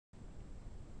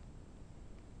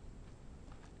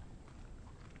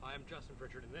I'm Justin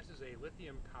Pritchard, and this is a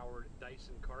lithium-powered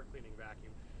Dyson car cleaning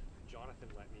vacuum that Jonathan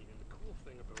lent me. And the cool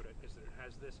thing about it is that it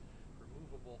has this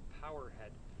removable power head.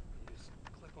 You just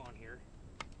clip on here.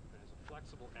 It has a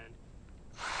flexible end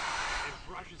and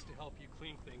brushes to help you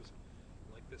clean things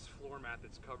like this floor mat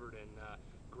that's covered in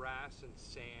grass and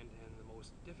sand, and the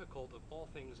most difficult of all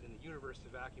things in the universe to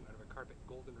vacuum out of a carpet,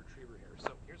 golden retriever hair.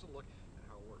 So here's a look at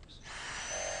how it works.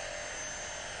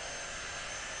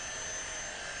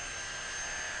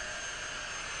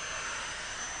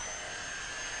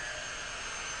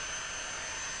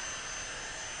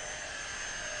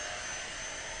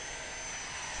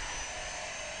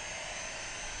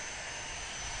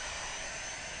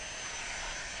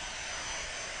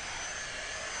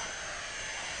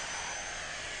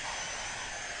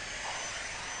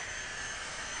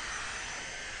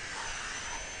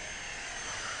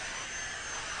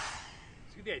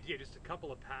 So you get the idea, just a couple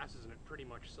of passes and it pretty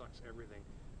much sucks everything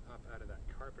up out of that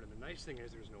carpet. And the nice thing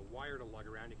is there's no wire to lug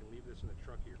around. You can leave this in the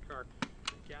trunk of your car.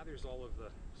 It gathers all of the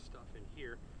stuff in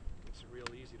here. Makes it real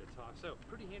easy to toss out.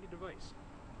 Pretty handy device.